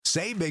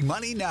Save big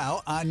money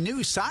now on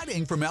new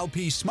siding from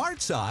LP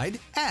SmartSide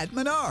at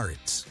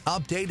Menards.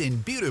 Update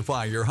and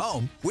beautify your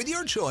home with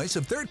your choice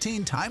of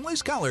 13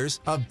 timeless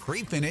colors of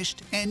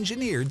pre-finished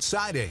engineered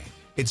siding.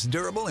 It's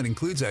durable and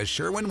includes a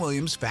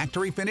Sherwin-Williams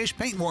factory finish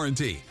paint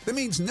warranty that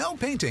means no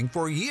painting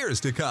for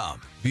years to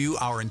come. View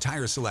our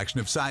entire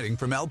selection of siding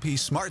from LP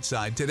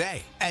SmartSide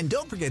today. And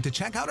don't forget to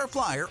check out our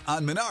flyer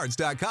on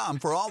Menards.com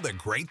for all the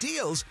great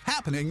deals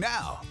happening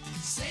now.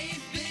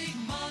 Save big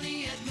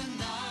money at Menards.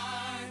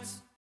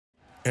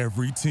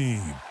 Every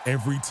team,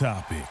 every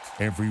topic,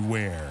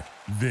 everywhere.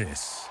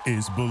 This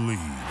is Believe.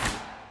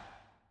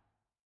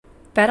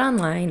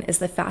 BetOnline is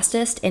the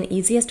fastest and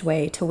easiest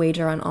way to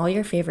wager on all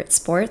your favorite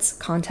sports,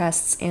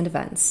 contests, and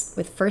events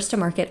with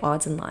first-to-market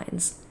odds and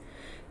lines.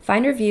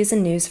 Find reviews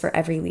and news for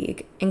every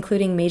league,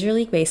 including Major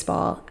League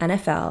Baseball,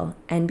 NFL,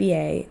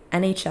 NBA,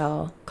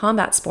 NHL,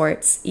 combat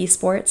sports,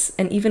 esports,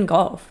 and even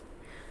golf.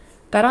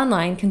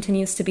 BetOnline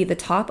continues to be the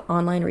top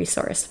online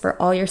resource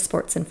for all your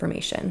sports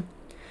information,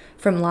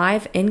 from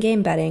live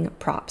in-game betting,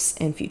 props,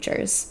 and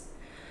futures.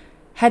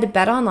 Head to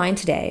BetOnline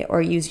today or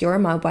use your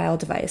mobile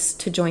device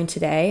to join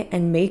today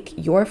and make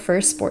your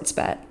first sports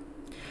bet.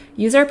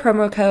 Use our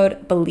promo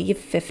code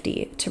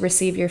BELIEVE50 to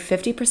receive your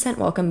 50%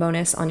 welcome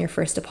bonus on your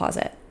first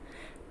deposit.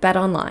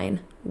 BetOnline,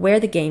 where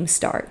the game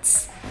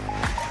starts.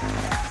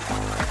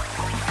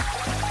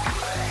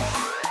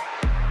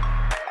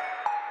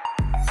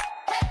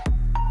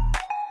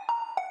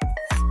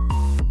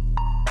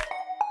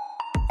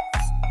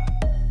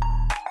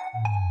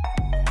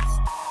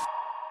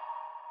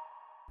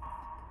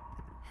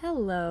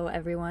 Hello,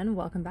 everyone.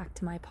 Welcome back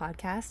to my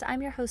podcast.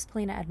 I'm your host,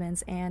 Polina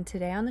Edmonds, and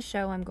today on the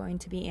show, I'm going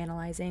to be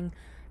analyzing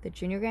the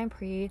Junior Grand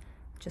Prix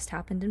just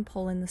happened in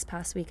Poland this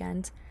past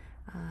weekend.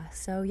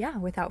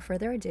 Without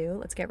further ado,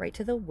 let's get right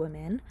to the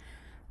women.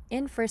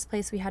 In first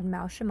place, we had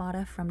Mao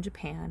Shimada from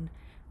Japan,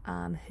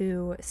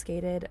 who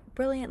skated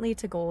brilliantly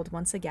to gold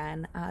once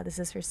again. This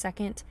is her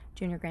second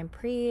Junior Grand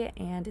Prix,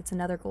 and it's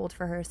another gold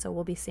for her, so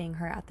we'll be seeing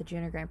her at the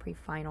Junior Grand Prix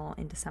final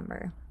in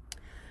December.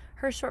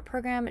 Her short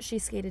program, she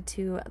skated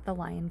to The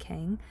Lion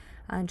King,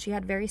 and she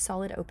had very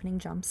solid opening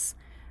jumps.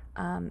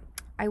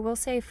 I will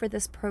say for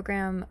this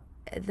program,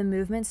 the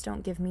movements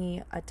don't give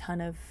me a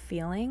ton of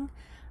feeling.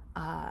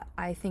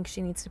 I think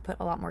she needs to put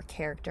a lot more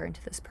character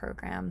into this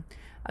program.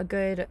 A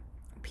good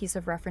piece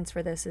of reference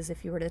for this is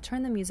if you were to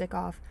turn the music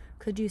off,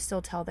 could you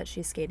still tell that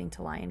she's skating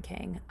to Lion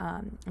King?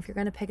 If you're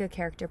going to pick a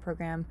character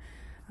program,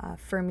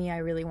 for me, I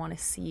really want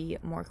to see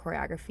more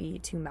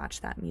choreography to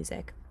match that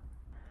music.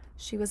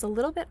 She was a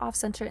little bit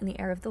off-center in the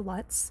air of the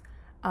Lutz.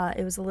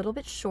 It was a little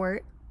bit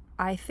short.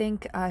 I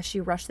think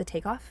she rushed the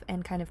takeoff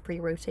and kind of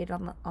pre-rotated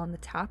on the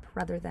tap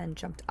rather than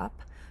jumped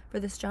up for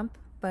this jump,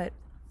 but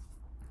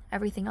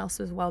everything else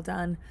was well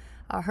done.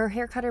 Her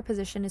hair cutter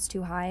position is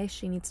too high.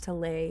 She needs to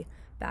lay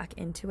back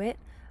into it,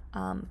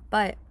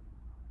 but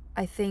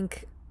I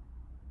think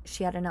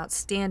she had an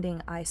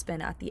outstanding eye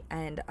spin at the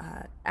end,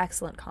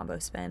 excellent combo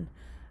spin.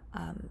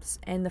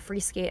 And the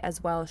free skate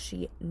as well,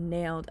 she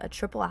nailed a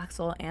triple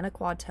axel and a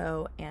quad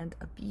toe and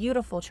a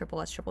beautiful triple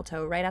S triple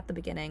toe right at the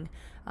beginning.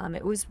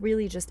 It was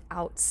really just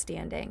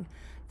outstanding.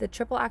 The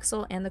triple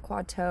axel and the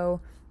quad toe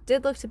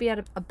did look to be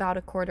at about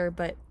a quarter,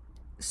 but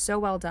so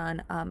well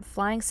done.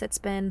 Flying sit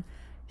spin,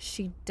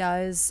 she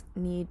does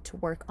need to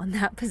work on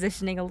that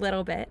positioning a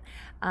little bit.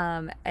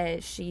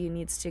 She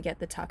needs to get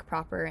the tuck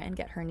proper and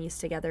get her knees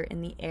together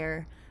in the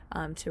air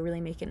to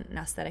really make it an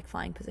aesthetic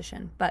flying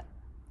position. But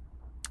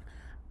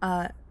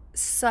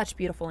such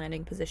beautiful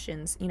landing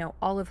positions. You know,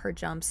 all of her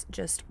jumps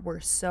just were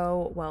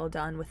so well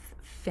done with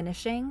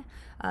finishing.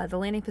 The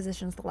landing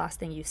position is the last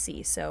thing you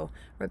see. So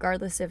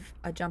regardless if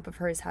a jump of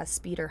hers has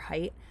speed or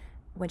height,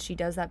 when she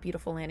does that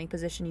beautiful landing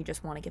position, you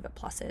just want to give it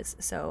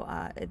pluses. So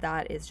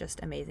that is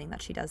just amazing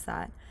that she does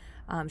that.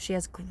 She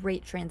has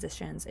great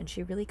transitions and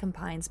she really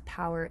combines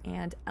power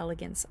and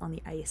elegance on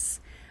the ice.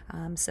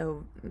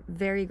 So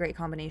very great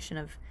combination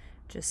of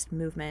just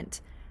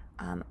movement.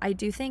 I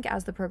do think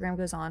as the program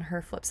goes on,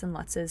 her flips and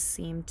lutzes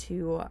seem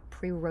to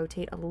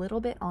pre-rotate a little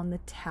bit on the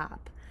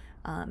tap.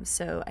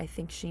 So I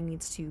think she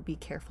needs to be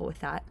careful with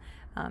that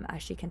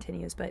as she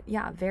continues. But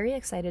yeah, very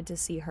excited to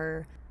see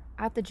her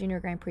at the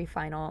Junior Grand Prix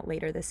final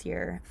later this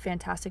year.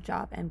 Fantastic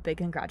job and big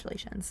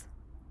congratulations.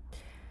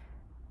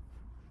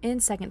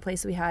 In second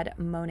place, we had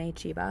Monet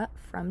Chiba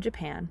from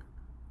Japan.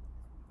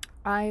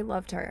 I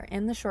loved her.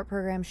 In the short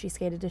program, she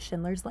skated to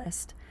Schindler's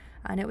List,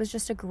 and it was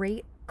just a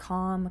great,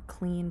 calm,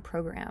 clean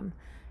program.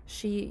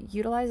 She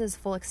utilizes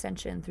full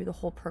extension through the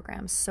whole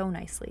program so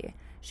nicely.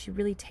 She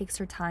really takes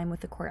her time with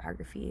the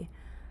choreography.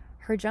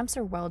 Her jumps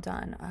are well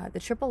done. The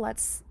triple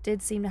lutz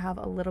did seem to have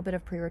a little bit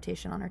of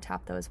pre-rotation on her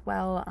tap though as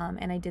well,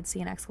 and I did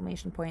see an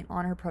exclamation point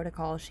on her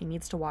protocol. She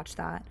needs to watch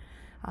that.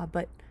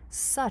 But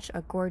such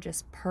a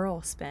gorgeous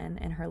pearl spin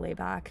in her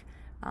layback.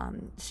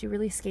 She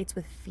really skates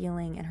with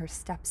feeling in her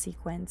step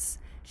sequence.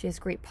 She has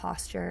great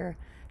posture.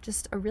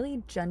 Just a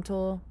really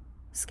gentle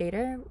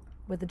skater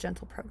with a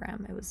gentle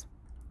program. It was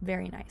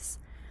very nice.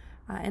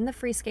 In the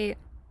free skate,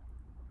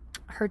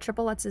 Her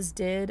triple lutzes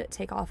did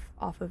take off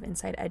of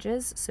inside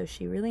edges, so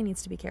she really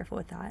needs to be careful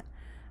with that.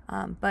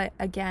 But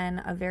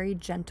again, a very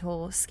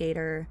gentle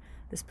skater.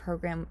 This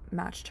program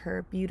matched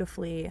her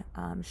beautifully.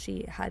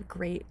 She had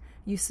great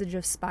usage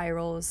of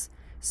spirals,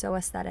 so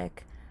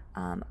aesthetic.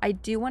 I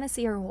do want to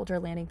see her hold her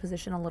landing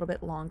position a little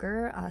bit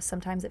longer.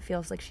 Sometimes it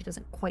feels like she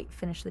doesn't quite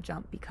finish the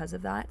jump because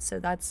of that. So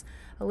that's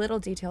a little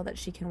detail that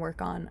she can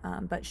work on,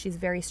 but she's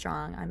very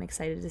strong. I'm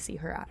excited to see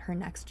her at her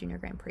next Junior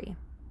Grand Prix.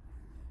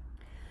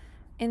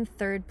 In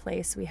third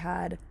place, we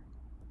had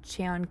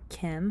Cheon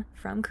Kim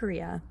from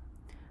Korea.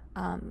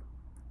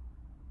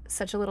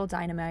 Such a little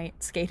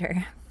dynamite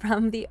skater.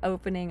 From the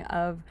opening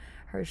of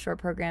her short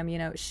program, you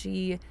know,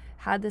 she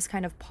had this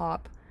kind of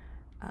pop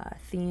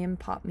theme,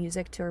 pop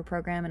music to her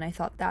program, and I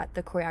thought that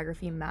the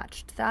choreography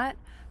matched that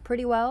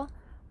pretty well.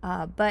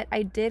 But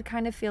I did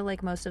kind of feel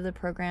like most of the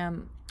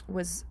program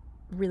was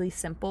really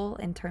simple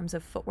in terms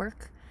of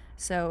footwork.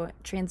 So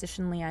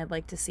transitionally, I'd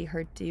like to see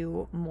her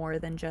do more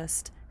than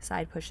just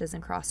side pushes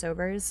and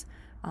crossovers.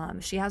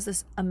 She has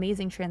this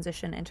amazing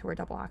transition into her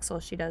double axel.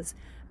 She does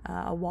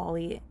a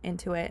wally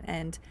into it,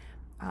 and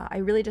I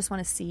really just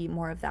want to see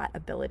more of that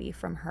ability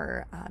from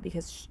her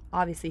because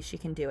obviously she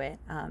can do it.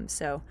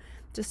 So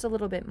just a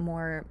little bit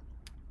more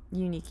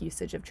unique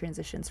usage of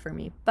transitions for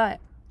me.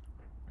 But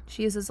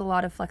she uses a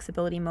lot of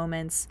flexibility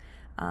moments.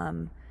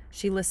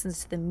 She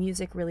listens to the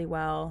music really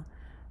well.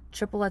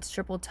 Triple lutz,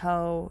 triple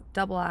toe,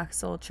 double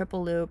axel,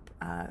 triple loop,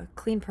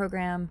 clean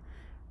program,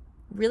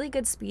 really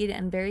good speed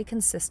and very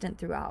consistent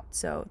throughout.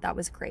 So that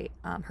was great.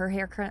 Her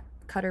hair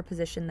cutter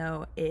position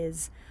though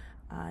is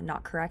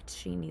not correct.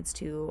 She needs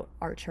to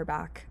arch her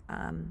back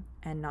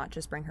and not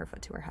just bring her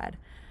foot to her head.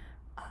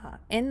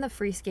 In the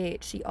free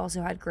skate, she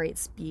also had great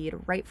speed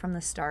right from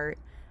the start.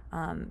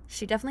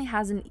 She definitely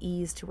has an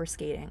ease to her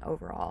skating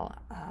overall.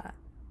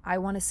 I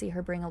want to see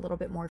her bring a little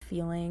bit more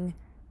feeling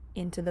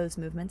into those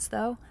movements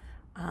though.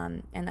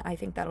 And I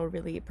think that'll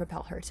really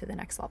propel her to the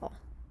next level.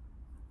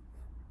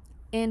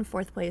 In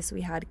fourth place,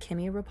 we had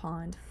Kimi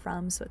Rapond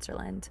from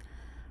Switzerland.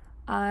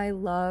 I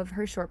love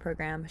her short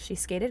program. She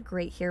skated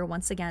great here.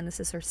 Once again, this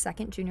is her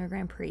second Junior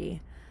Grand Prix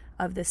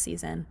of this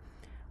season.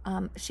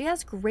 She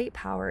has great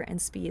power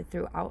and speed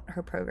throughout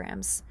her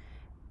programs.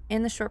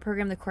 In the short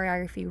program, the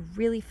choreography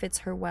really fits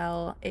her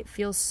well. It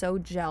feels so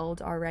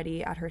gelled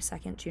already at her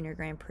second Junior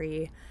Grand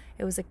Prix.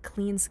 It was a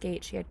clean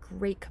skate. She had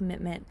great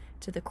commitment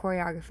to the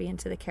choreography and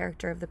to the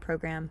character of the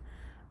program.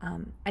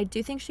 I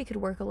do think she could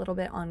work a little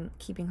bit on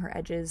keeping her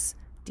edges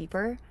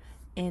deeper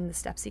in the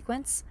step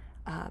sequence,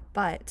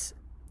 but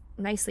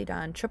nicely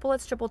done. Triple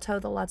lutz, triple toe,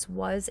 the lutz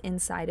was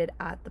insided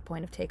at the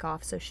point of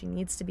takeoff, so she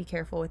needs to be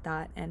careful with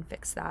that and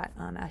fix that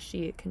as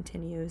she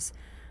continues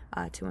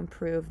to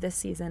improve this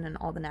season and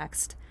all the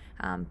next.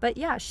 But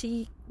yeah,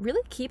 she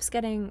really keeps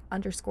getting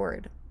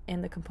underscored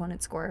in the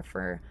component score,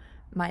 for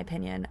my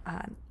opinion.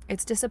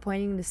 It's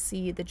disappointing to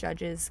see the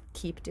judges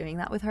keep doing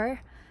that with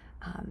her.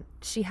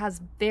 She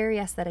has very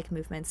aesthetic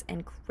movements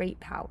and great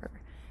power.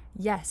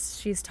 Yes,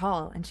 she's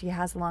tall and she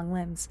has long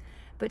limbs,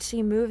 but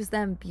she moves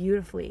them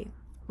beautifully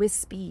with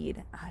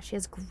speed. She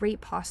has great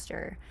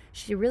posture.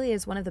 She really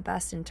is one of the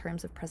best in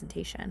terms of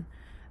presentation.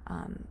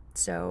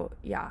 So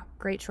yeah,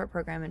 great short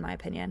program in my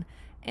opinion.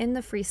 In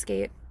the free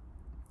skate,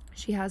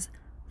 she has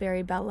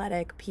very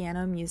balletic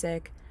piano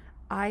music.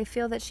 I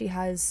feel that she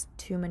has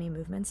too many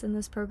movements in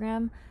this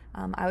program.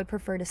 I would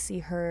prefer to see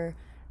her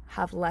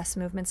have less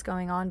movements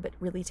going on, but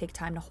really take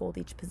time to hold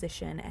each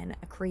position and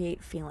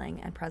create feeling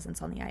and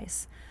presence on the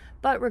ice.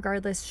 But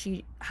regardless,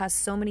 she has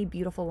so many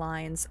beautiful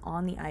lines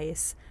on the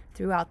ice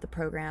throughout the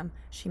program.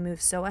 She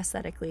moves so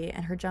aesthetically,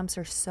 and her jumps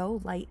are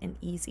so light and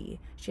easy.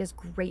 She has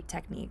great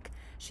technique.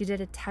 She did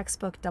a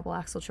textbook double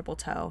axel triple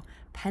toe,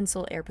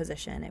 pencil air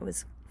position. It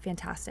was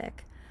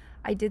fantastic.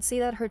 I did see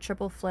that her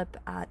triple flip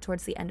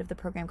towards the end of the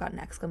program got an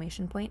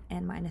exclamation point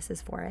and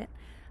minuses for it.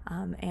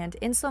 And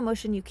in slow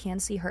motion, you can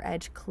see her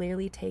edge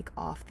clearly take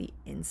off the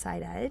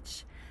inside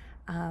edge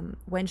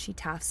when she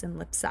taffs and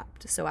lips up.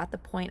 So at the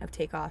point of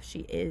takeoff, she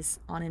is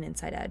on an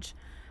inside edge.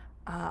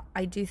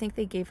 I do think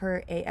they gave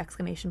her a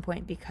exclamation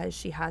point because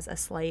she has a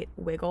slight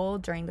wiggle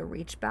during the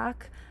reach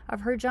back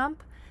of her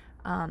jump.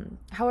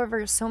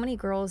 However, so many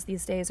girls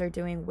these days are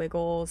doing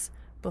wiggles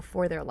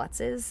before their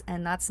lutzes,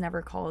 and that's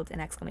never called an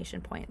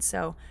exclamation point.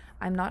 So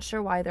I'm not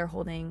sure why they're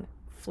holding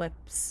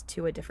flips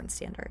to a different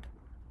standard.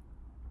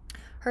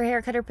 Her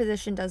hair cutter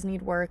position does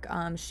need work.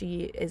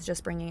 She is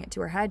just bringing it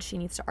to her head. She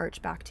needs to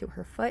arch back to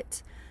her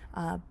foot.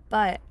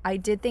 But I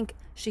did think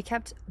she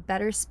kept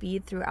better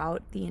speed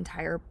throughout the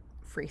entire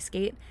free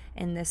skate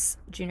in this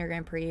Junior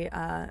Grand Prix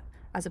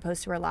as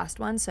opposed to her last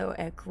one. So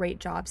a great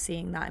job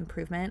seeing that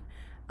improvement.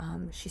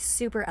 She's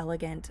super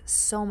elegant,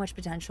 so much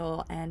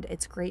potential, and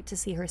it's great to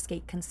see her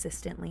skate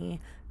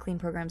consistently, clean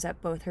programs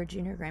at both her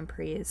Junior Grand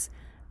Prix.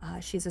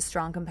 She's a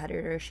strong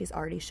competitor. She's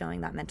already showing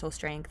that mental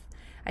strength.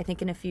 I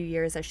think in a few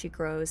years, as she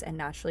grows and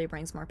naturally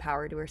brings more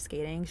power to her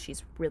skating,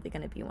 she's really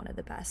going to be one of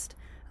the best.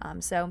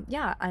 So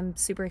yeah, I'm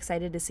super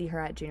excited to see her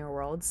at Junior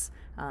Worlds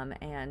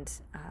and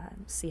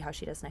see how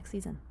she does next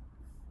season.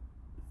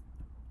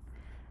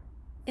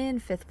 In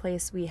fifth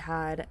place, we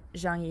had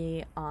Zhang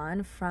Yi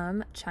An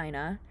from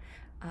China.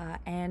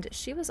 And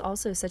she was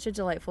also such a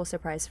delightful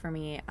surprise for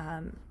me.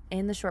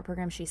 In the short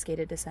program, she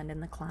skated Descend in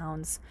the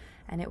Clowns,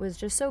 and it was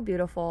just so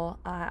beautiful.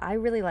 I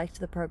really liked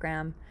the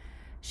program.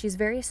 She's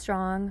very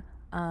strong.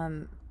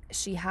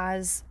 She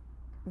has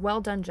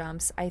well done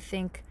jumps. I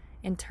think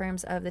in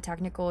terms of the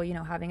technical,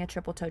 having a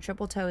triple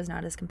toe is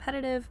not as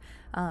competitive,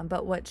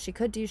 but what she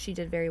could do, she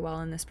did very well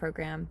in this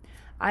program.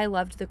 I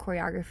loved the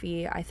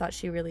choreography. I thought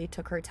she really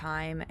took her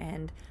time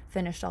and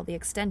finished all the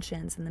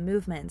extensions and the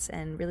movements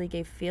and really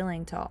gave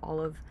feeling to all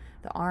of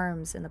the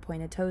arms and the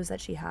pointed toes that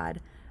she had.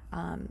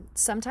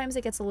 Sometimes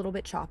it gets a little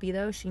bit choppy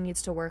though. She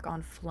needs to work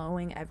on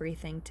flowing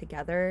everything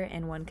together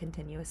in one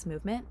continuous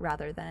movement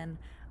rather than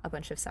a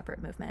bunch of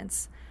separate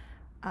movements.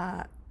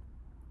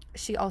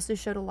 She also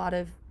showed a lot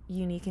of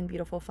unique and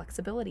beautiful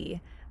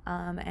flexibility,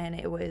 and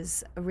it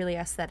was really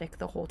aesthetic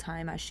the whole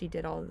time as she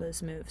did all of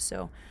those moves.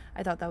 So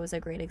I thought that was a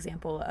great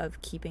example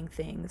of keeping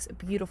things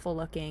beautiful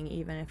looking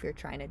even if you're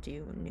trying to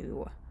do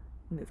new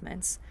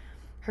movements.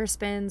 Her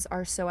spins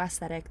are so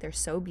aesthetic, they're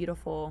so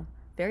beautiful,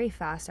 very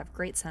fast, have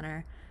great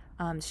center.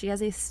 She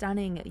has a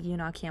stunning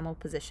Yuna camel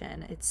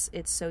position.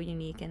 It's so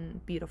unique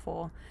and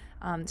beautiful.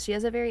 She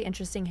has a very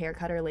interesting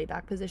haircut or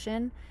layback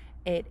position.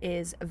 It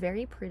is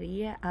very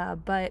pretty,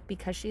 but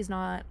because she's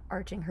not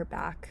arching her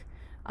back,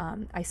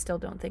 I still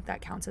don't think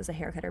that counts as a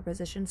haircutter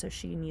position, so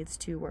she needs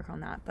to work on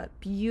that. But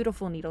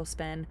beautiful needle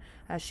spin.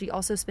 She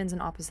also spins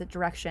in opposite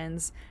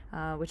directions,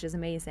 which is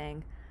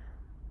amazing.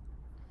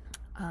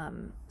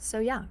 So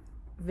yeah,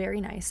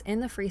 very nice. In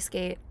the free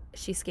skate,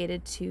 she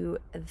skated to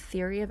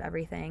Theory of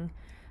Everything,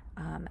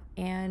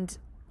 and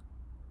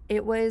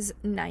it was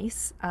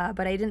nice,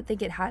 but I didn't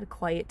think it had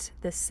quite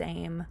the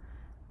same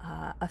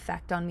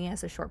effect on me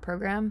as a short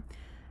program.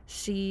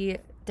 She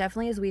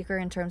definitely is weaker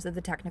in terms of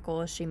the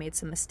technical. She made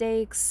some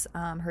mistakes.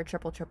 Her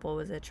triple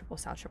was a triple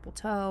sow triple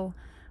toe.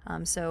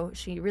 So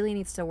she really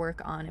needs to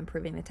work on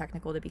improving the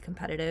technical to be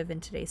competitive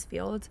in today's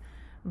field.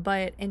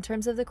 But in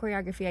terms of the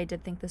choreography, I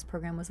did think this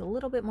program was a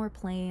little bit more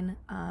plain.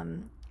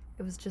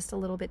 It was just a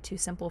little bit too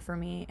simple for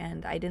me,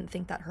 and I didn't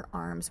think that her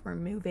arms were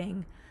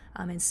moving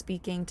and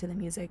speaking to the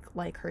music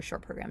like her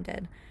short program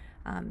did.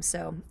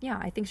 So yeah,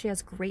 I think she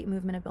has great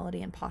movement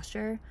ability and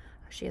posture.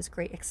 She has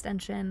great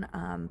extension,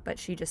 but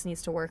she just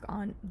needs to work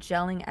on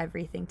gelling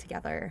everything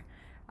together.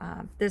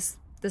 This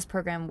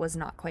program was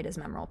not quite as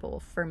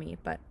memorable for me,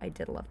 but I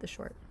did love the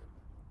short.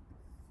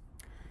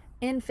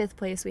 In fifth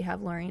place, we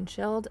have Laureen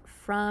Schild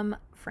from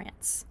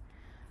France.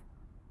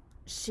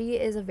 She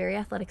is a very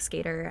athletic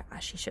skater.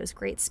 She shows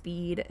great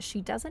speed.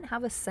 She doesn't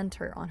have a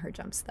center on her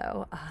jumps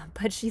though,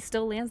 but she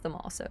still lands them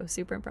all, so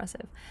super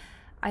impressive.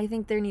 I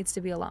think there needs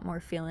to be a lot more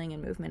feeling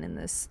and movement in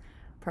this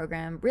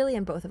program, really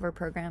in both of her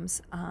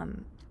programs.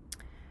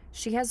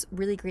 She has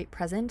really great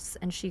presence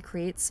and she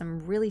creates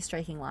some really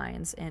striking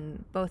lines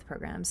in both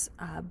programs,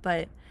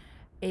 but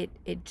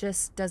it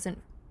just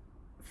doesn't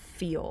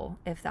feel,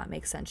 if that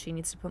makes sense. She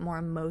needs to put more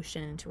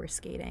emotion into her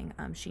skating.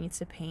 She needs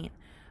to paint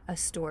a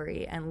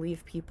story and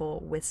leave people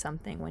with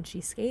something when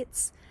she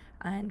skates.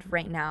 And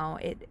right now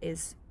it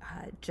is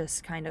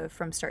just kind of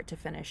from start to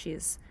finish,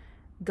 she's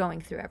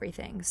going through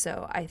everything.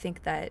 So I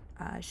think that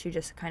she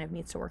just kind of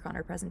needs to work on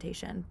her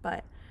presentation,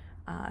 but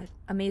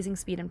amazing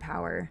speed and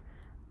power.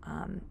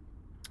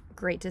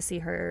 Great to see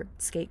her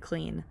skate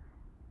clean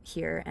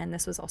here. And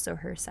this was also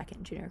her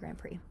second Junior Grand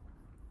Prix.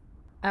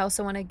 I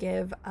also want to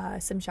give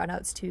some shout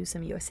outs to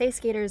some USA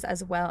skaters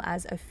as well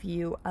as a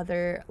few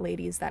other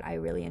ladies that I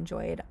really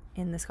enjoyed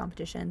in this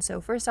competition.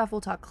 So first off,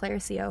 we'll talk Claire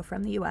Seo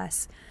from the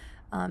US.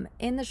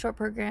 In the short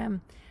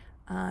program,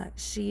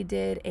 she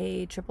did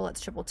a triple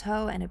Lutz triple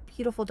toe and a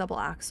beautiful double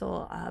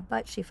axel,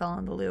 but she fell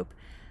on the loop.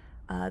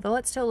 The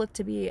Lutz toe looked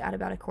to be at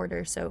about a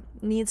quarter, so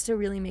needs to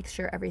really make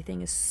sure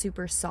everything is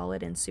super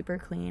solid and super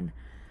clean.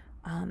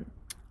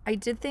 I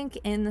did think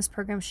in this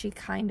program she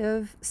kind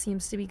of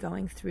seems to be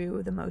going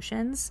through the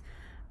motions,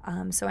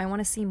 so I want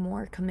to see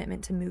more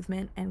commitment to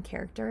movement and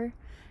character,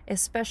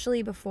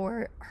 especially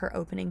before her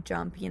opening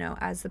jump. You know,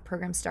 as the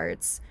program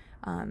starts,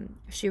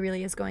 she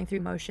really is going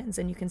through motions,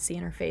 and you can see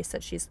in her face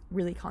that she's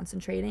really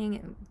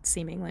concentrating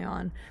seemingly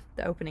on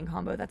the opening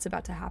combo that's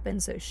about to happen,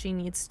 so she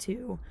needs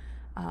to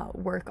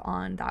work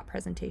on that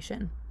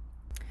presentation.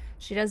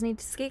 She does need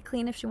to skate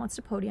clean if she wants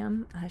to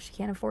podium. She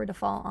can't afford to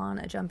fall on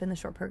a jump in the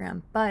short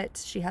program, but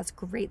she has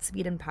great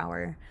speed and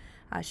power.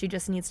 She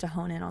just needs to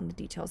hone in on the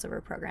details of her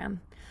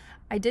program.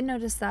 I did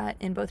notice that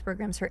in both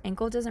programs, her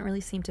ankle doesn't really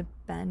seem to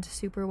bend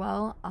super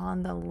well.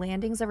 On the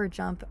landings of her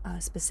jump,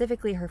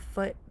 specifically her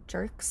foot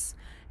jerks.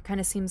 Kind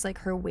of seems like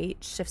her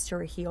weight shifts to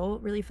her heel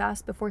really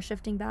fast before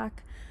shifting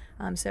back.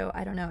 So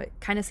I don't know, it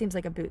kind of seems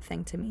like a boot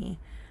thing to me.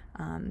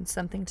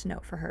 Something to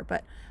note for her.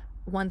 But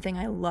one thing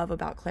I love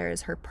about Claire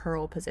is her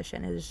pearl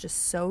position. It is just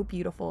so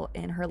beautiful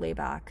in her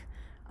layback.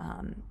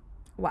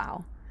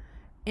 Wow.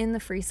 In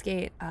the free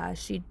skate,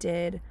 she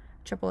did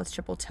triple Lutz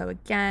triple toe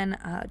again,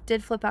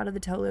 did flip out of the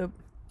toe loop.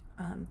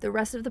 The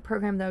rest of the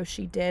program, though,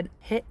 she did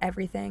hit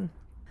everything.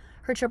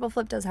 Her triple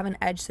flip does have an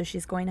edge, so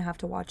she's going to have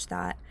to watch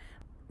that.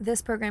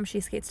 this program,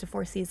 she skates to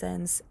 4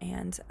 seasons,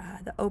 and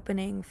the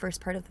opening first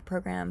part of the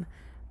program,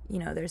 you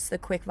know, there's the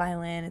quick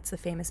violin. It's the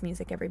famous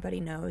music everybody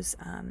knows.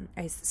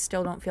 I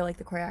still don't feel like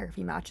the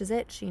choreography matches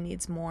it. She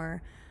needs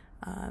more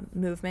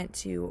movement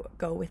to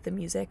go with the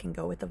music and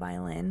go with the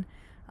violin.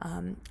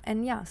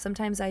 And yeah,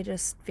 sometimes I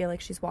just feel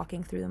like she's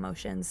walking through the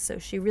motions. So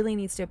she really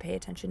needs to pay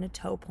attention to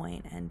toe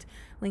point and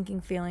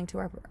linking feeling to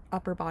her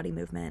upper body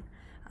movement.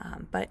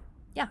 But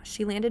yeah,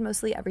 she landed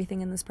mostly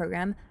everything in this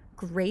program.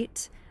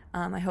 Great.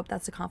 I hope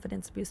that's a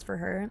confidence boost for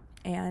her,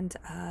 and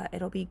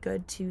it'll be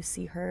good to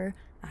see her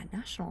at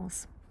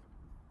nationals.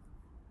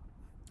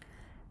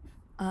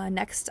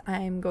 Next,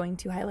 I'm going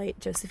to highlight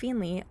Josephine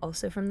Lee,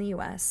 also from the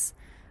US.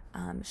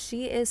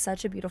 She is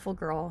such a beautiful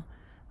girl.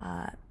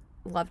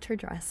 Loved her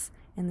dress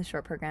in the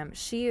short program.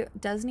 She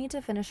does need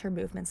to finish her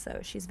movements though.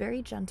 She's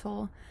very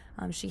gentle.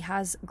 She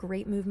has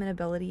great movement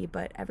ability,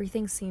 but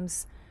everything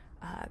seems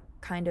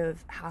kind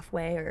of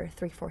halfway or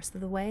 3/4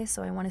 of the way.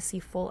 So I want to see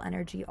full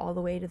energy all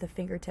the way to the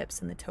fingertips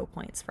and the toe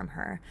points from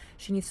her.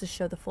 She needs to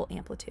show the full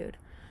amplitude.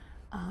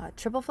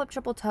 Triple flip,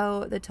 triple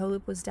toe. The toe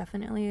loop was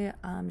definitely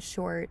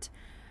short.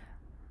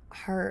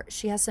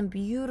 She has some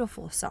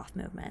beautiful soft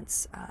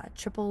movements.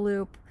 Triple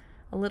loop,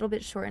 a little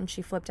bit short, and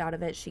she flipped out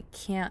of it. She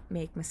can't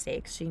make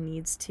mistakes. She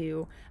needs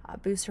to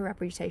boost her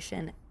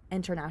reputation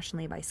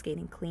internationally by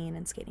skating clean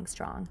and skating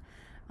strong.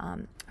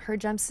 Her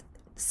jumps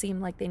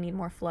seem like they need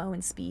more flow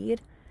and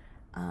speed.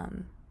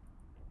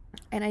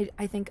 And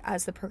I think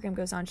as the program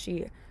goes on,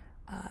 she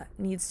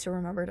needs to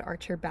remember to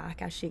arch her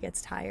back as she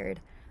gets tired.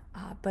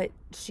 But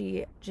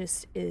she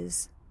just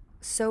is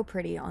so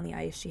pretty on the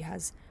ice. She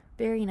has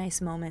very nice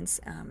moments,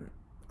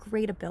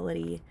 great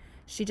ability.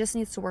 She just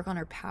needs to work on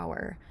her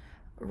power.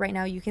 Right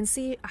now you can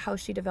see how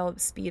she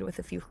develops speed with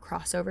a few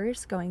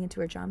crossovers going into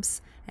her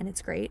jumps, and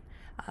it's great.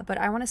 But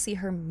I want to see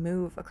her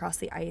move across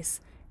the ice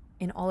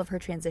in all of her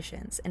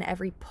transitions. In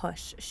every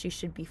push, she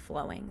should be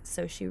flowing.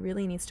 So she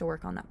really needs to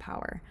work on that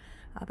power.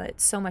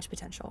 But so much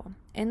potential.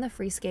 In the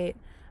free skate,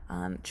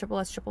 triple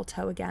S, triple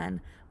toe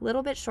again. A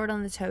little bit short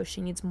on the toe.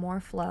 She needs more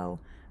flow,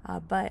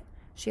 but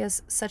she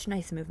has such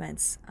nice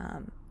movements.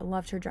 I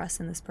loved her dress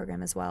in this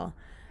program as well.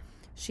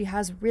 She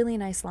has really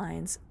nice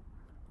lines.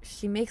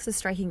 She makes a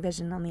striking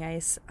vision on the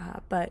ice,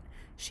 but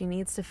she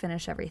needs to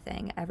finish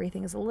everything.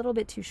 Everything is a little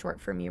bit too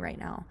short for me right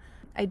now.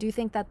 I do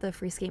think that the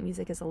free skate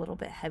music is a little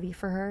bit heavy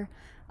for her.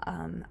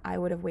 I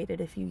would have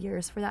waited a few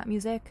years for that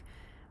music,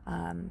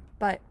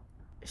 but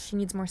she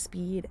needs more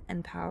speed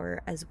and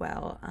power as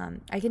well.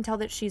 I can tell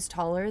that she's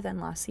taller than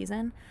last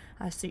season,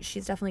 so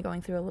she's definitely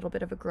going through a little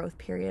bit of a growth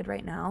period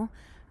right now.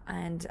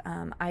 And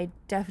I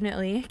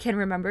definitely can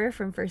remember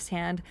from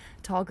firsthand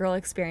tall girl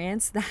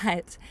experience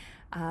that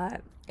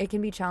it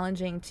can be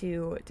challenging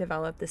to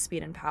develop the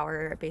speed and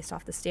power based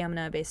off the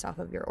stamina, based off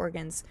of your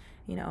organs,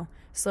 you know,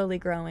 slowly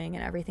growing,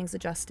 and everything's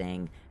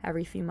adjusting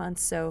every few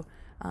months. So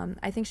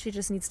I think she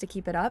just needs to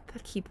keep it up,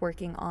 keep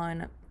working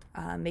on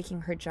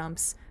making her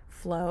jumps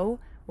flow,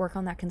 work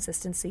on that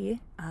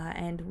consistency,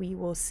 and we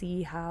will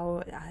see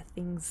how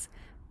things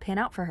pan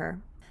out for her.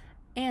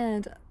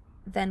 And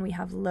then we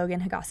have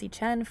Logan Higasi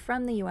Chen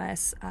from the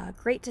US.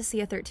 Great to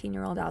see a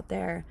 13-year-old out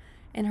there.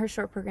 In her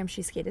short program,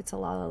 she skated to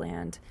La La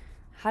Land.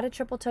 Had a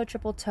triple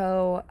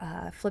toe,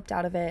 flipped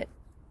out of it.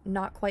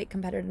 Not quite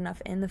competitive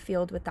enough in the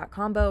field with that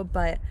combo,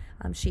 but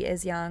she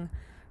is young.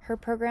 Her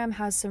program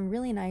has some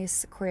really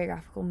nice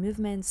choreographical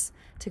movements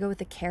to go with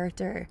the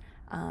character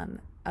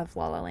of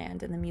La La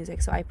Land and the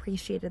music, so I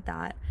appreciated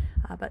that.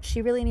 But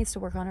she really needs to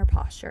work on her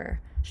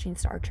posture. She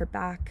needs to arch her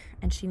back,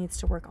 and she needs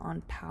to work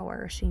on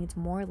power. She needs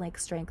more leg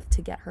strength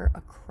to get her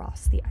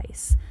across the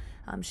ice.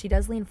 She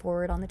does lean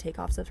forward on the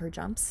takeoffs of her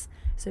jumps,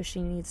 so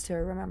she needs to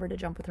remember to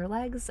jump with her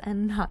legs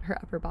and not her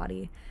upper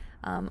body.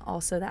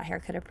 Also, that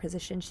haircut of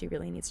position she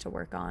really needs to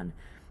work on.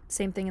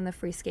 Same thing in the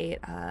free skate.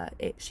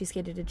 She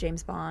skated to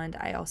James Bond.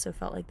 I also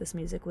felt like this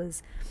music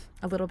was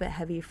a little bit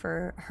heavy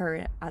for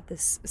her at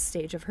this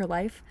stage of her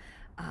life,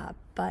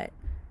 but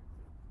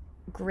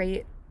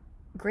great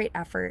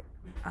effort.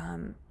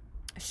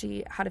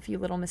 She had a few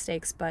little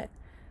mistakes, but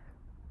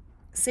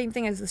same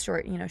thing as the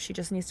short, you know, she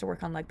just needs to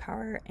work on leg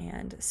power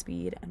and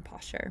speed and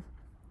posture.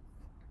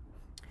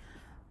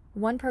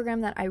 One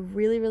program that I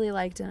really, really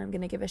liked, and I'm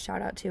going to give a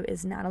shout out to,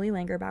 is Natalie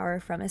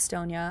Langerbauer from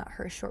Estonia.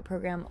 Her short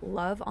program,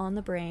 Love on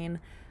the Brain,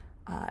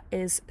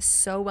 is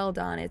so well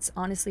done. It's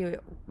honestly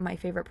my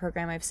favorite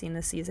program I've seen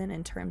this season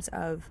in terms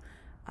of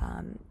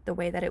the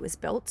way that it was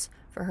built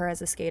for her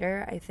as a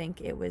skater. I think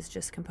it was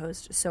just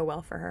composed so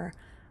well for her.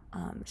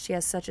 She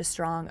has such a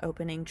strong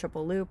opening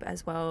triple loop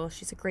as well.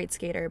 She's a great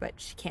skater, but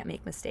she can't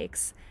make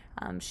mistakes.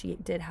 She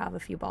did have a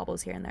few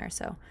bobbles here and there,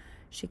 so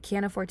she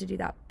can't afford to do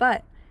that.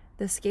 But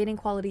the skating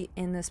quality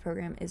in this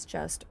program is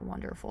just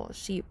wonderful.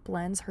 She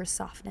blends her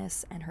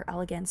softness and her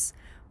elegance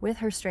with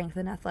her strength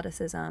and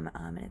athleticism.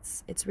 And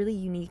it's really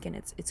unique, and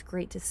it's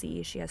great to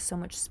see. She has so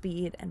much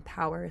speed and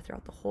power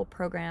throughout the whole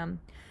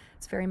program.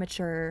 It's very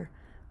mature.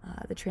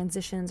 The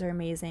transitions are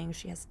amazing.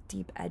 She has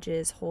deep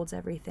edges, holds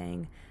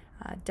everything.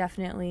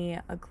 Definitely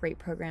a great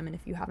program, and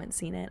if you haven't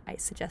seen it, I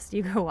suggest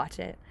you go watch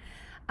it.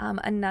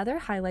 Another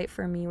highlight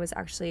for me was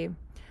actually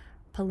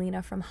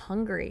Polina from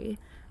Hungary.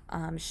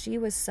 She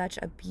was such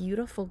a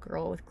beautiful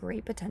girl with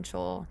great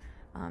potential.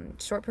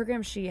 Short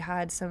program, she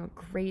had some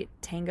great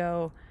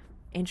tango,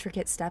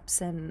 intricate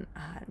steps and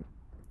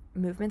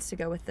movements to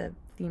go with the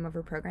theme of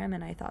her program,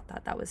 and I thought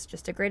that was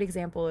just a great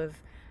example of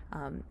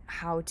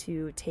how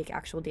to take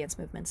actual dance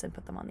movements and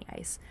put them on the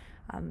ice.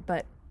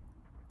 But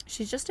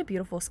she's just a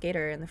beautiful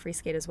skater in the free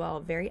skate as well,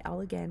 very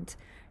elegant.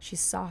 She's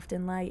soft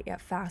and light,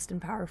 yet fast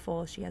and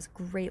powerful. She has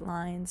great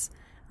lines,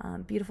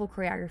 beautiful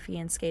choreography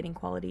and skating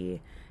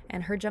quality,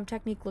 and her jump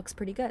technique looks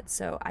pretty good.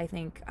 So I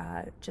think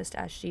just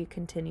as she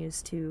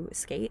continues to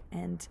skate,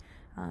 and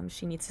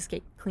she needs to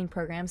skate clean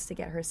programs to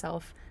get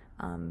herself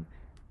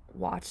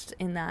watched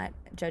in that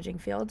judging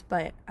field,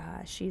 but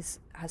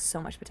has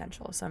so much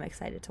potential, so I'm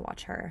excited to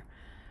watch her.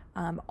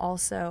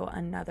 Also,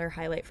 another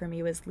highlight for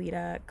me was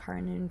Lita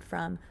Karnunen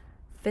from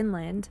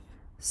Finland.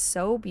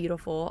 So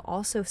beautiful,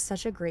 also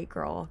such a great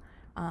girl.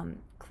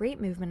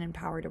 Great movement and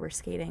power to her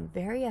skating,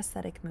 very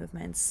aesthetic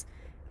movements,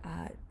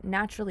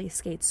 naturally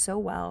skates so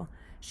well.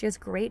 She has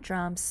great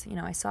jumps.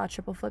 I saw a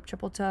triple flip,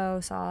 triple toe,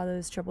 saw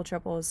those triple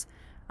triples.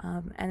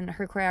 And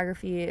her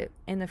choreography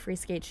in the free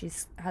skate, she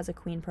has a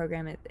queen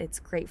program. It's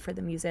great for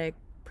the music,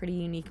 pretty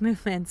unique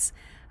movements.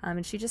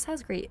 And she just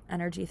has great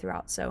energy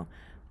throughout. So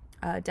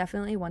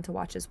definitely one to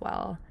watch as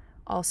well.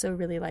 Also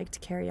really liked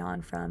Carry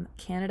On from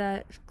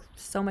Canada.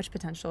 So much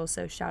potential,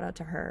 so shout out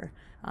to her.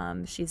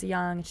 She's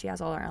young and she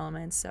has all her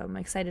elements, so I'm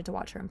excited to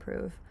watch her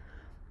improve.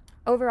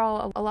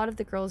 Overall, a lot of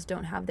the girls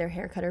don't have their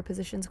hair cutter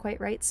positions quite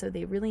right, so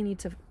they really need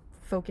to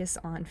focus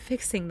on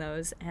fixing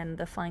those, and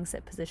the flying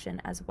sit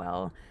position as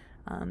well.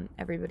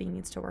 Everybody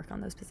needs to work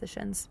on those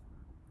positions.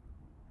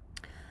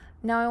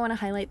 Now I want to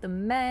highlight the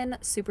men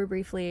super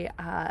briefly.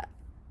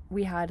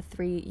 We had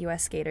 3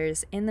 U.S.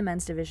 skaters in the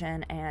men's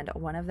division, and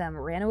one of them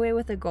ran away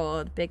with a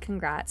gold. Big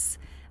congrats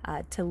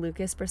to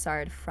Lucas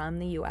Brassard from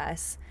the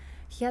U.S.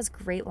 He has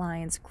great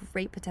lines,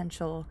 great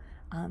potential,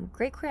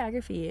 great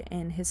choreography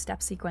in his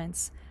step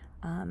sequence,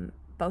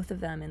 both of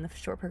them in the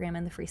short program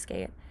and the free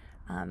skate.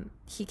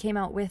 He came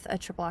out with a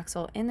triple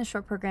axel in the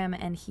short program,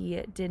 and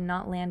he did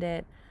not land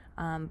it,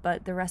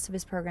 but the rest of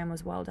his program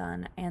was well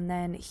done. And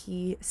then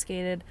he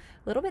skated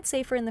a little bit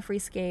safer in the free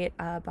skate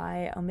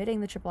by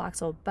omitting the triple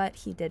axel, but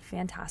he did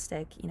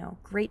fantastic.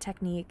 Great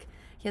technique.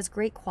 He has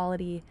great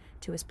quality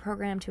to his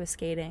program, to his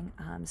skating.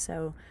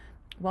 So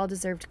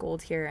well-deserved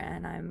gold here,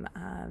 and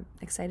I'm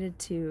excited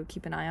to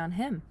keep an eye on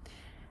him.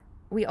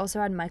 We also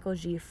had Michael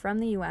G. from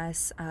the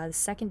U.S., the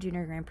second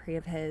junior Grand Prix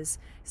of his.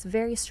 He's a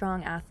very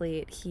strong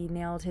athlete. He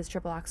nailed his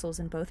triple axels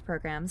in both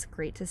programs.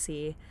 Great to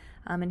see.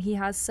 And he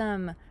has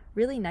some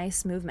really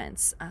nice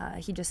movements.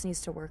 He just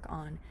needs to work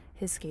on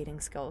his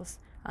skating skills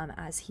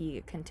as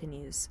he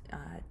continues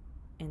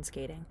in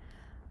skating.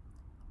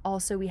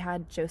 Also, we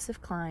had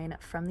Joseph Klein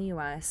from the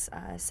U.S.,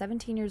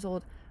 17 years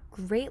old.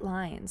 Great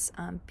lines,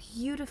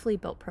 beautifully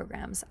built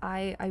programs.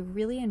 I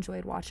really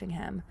enjoyed watching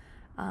him.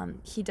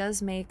 He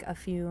does make a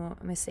few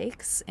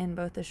mistakes in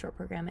both the short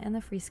program and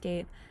the free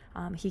skate.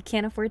 He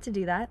can't afford to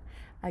do that.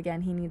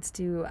 Again, he needs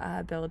to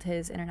build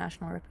his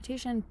international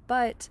reputation,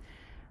 but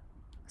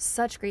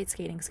such great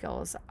skating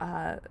skills.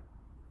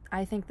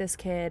 I think this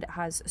kid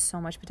has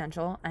so much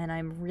potential, and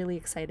I'm really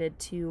excited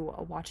to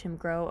watch him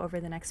grow over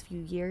the next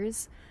few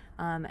years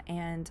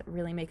and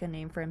really make a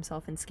name for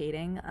himself in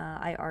skating.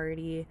 I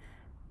already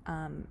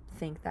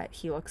think that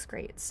he looks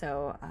great,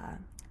 so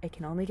it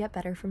can only get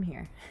better from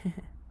here.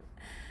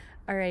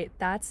 All right,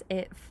 that's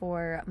it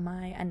for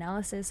my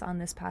analysis on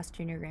this past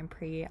Junior Grand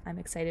Prix. I'm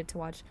excited to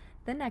watch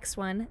the next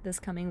one this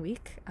coming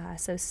week,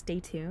 so stay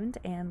tuned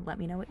and let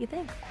me know what you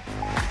think.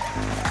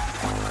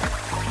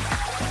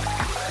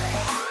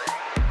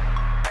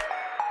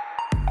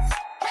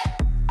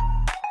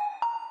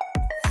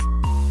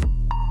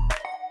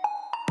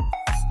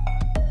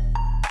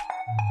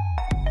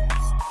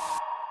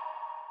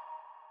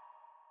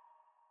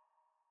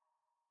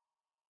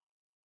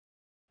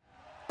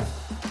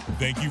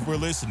 Thank you for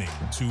listening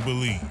to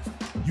Believe.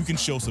 You can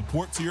show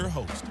support to your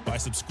host by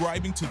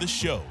subscribing to the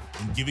show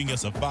and giving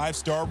us a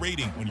 5-star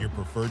rating on your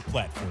preferred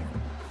platform.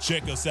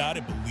 Check us out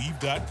at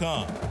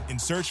Believe.com and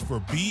search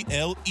for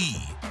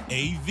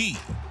BLEAV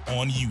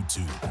on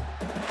YouTube.